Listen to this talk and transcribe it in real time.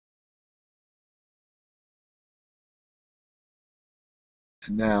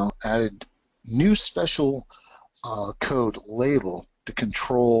now added new special code label to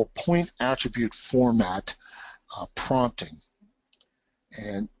control point attribute format prompting.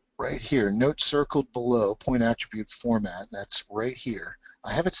 And right here, note circled below point attribute format, that's right here.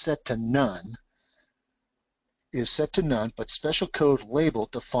 I have it set to none, is set to none, but special code label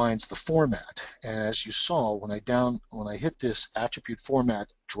defines the format. And as you saw, when I hit this attribute format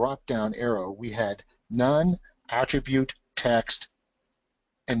drop down arrow, we had none, attribute, text,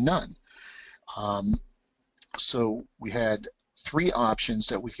 and none. So we had three options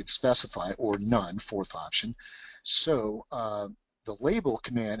that we could specify, or none, fourth option. So the label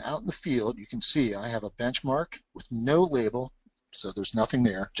command out in the field, you can see I have a benchmark with no label, so there's nothing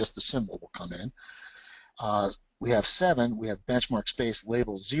there, just the symbol will come in. We have 7, we have benchmark space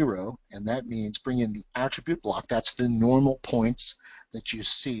label 0, and that means bring in the attribute block. That's the normal points that you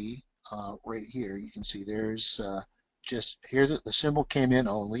see right here. You can see there's just here the symbol came in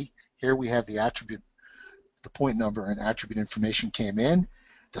only. Here we have the attribute, the point number and attribute information came in.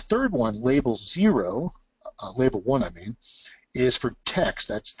 The third one, label 0, label 1 I mean, is for text.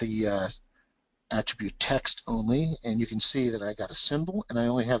 That's the attribute text only, and you can see that I got a symbol and I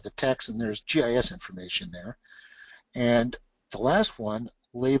only have the text, and there's GIS information there. And the last one,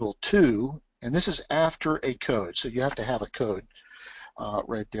 label 2, and this is after a code, so you have to have a code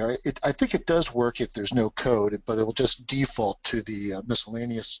right there. I think it does work if there's no code, but it will just default to the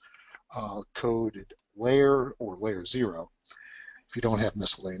miscellaneous coded layer or layer 0 if you don't have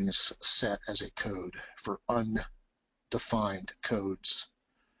miscellaneous set as a code for undefined codes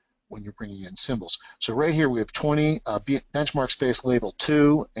when you're bringing in symbols. So right here we have 20 benchmark space label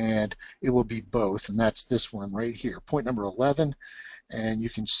 2, and it will be both, and that's this one right here, point number 11, and you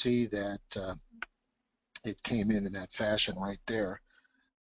can see that it came in that fashion right there.